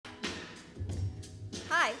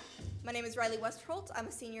My name is Riley Westholt. I'm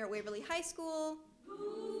a senior at Waverly High School.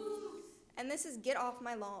 And this is Get Off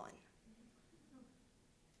My Lawn.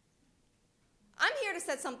 I'm here to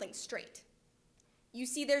set something straight. You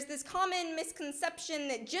see, there's this common misconception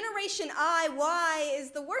that Generation Y is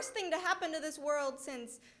the worst thing to happen to this world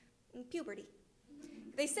since puberty.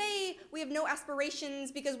 They say we have no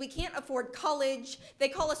aspirations because we can't afford college. They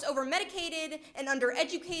call us over-medicated and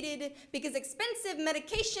undereducated because expensive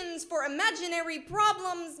medications for imaginary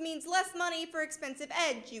problems means less money for expensive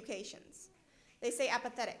educations. They say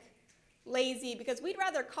apathetic, lazy, because we'd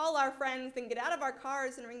rather call our friends than get out of our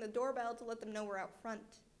cars and ring the doorbell to let them know we're out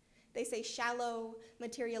front. They say shallow,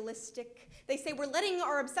 materialistic. They say we're letting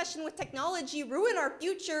our obsession with technology ruin our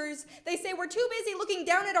futures. They say we're too busy looking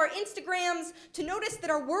down at our Instagrams to notice that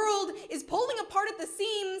our world is pulling apart at the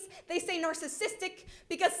seams. They say narcissistic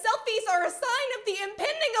because selfies are a sign of the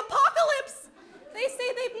impending apocalypse. They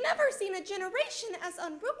say they've never seen a generation as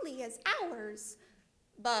unruly as ours.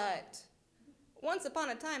 But once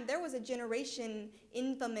upon a time, there was a generation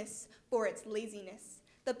infamous for its laziness.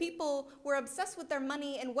 The people were obsessed with their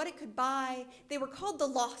money and what it could buy. They were called the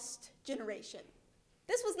Lost Generation.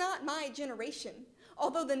 This was not my generation,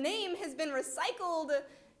 although the name has been recycled,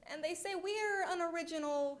 and they say we're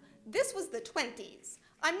unoriginal. This was the 20s.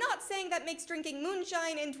 I'm not saying that makes drinking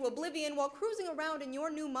moonshine into oblivion while cruising around in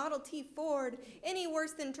your new Model T Ford any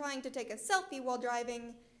worse than trying to take a selfie while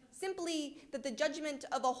driving. Simply that the judgment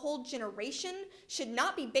of a whole generation should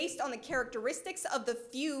not be based on the characteristics of the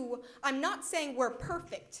few. I'm not saying we're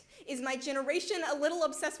perfect. Is my generation a little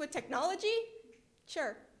obsessed with technology?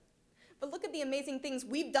 Sure. But look at the amazing things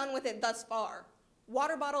we've done with it thus far.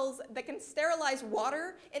 Water bottles that can sterilize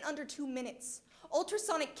water in under 2 minutes.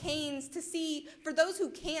 Ultrasonic canes to see for those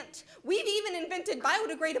who can't. We've even invented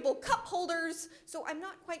biodegradable cup holders, so I'm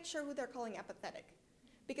not quite sure who they're calling apathetic,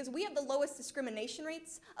 because we have the lowest discrimination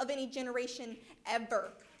rates of any generation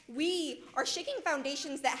ever. We are shaking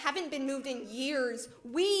foundations that haven't been moved in years.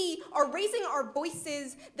 We are raising our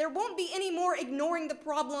voices. There won't be any more ignoring the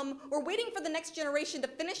problem or waiting for the next generation to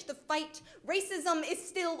finish the fight. Racism is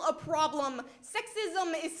still a problem.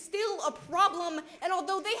 Sexism is still a problem. And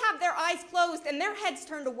although they have their eyes closed and their heads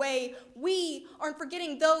turned away, we aren't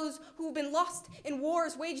forgetting those who have been lost in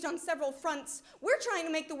wars waged on several fronts. We're trying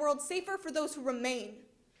to make the world safer for those who remain.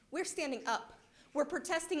 We're standing up. We're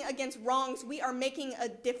protesting against wrongs. We are making a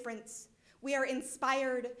difference. We are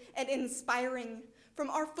inspired and inspiring. From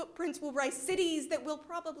our footprints will rise cities that will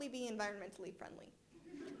probably be environmentally friendly.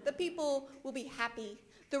 The people will be happy.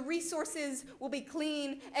 The resources will be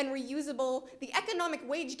clean and reusable. The economic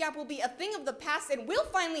wage gap will be a thing of the past, and we'll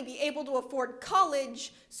finally be able to afford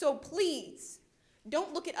college. So please,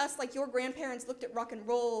 don't look at us like your grandparents looked at rock and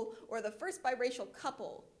roll or the first biracial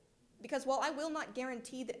couple. Because while I will not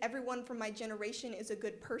guarantee that everyone from my generation is a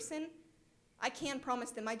good person, I can promise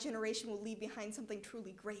that my generation will leave behind something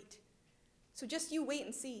truly great. So just you wait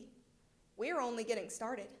and see. We're only getting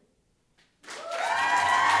started.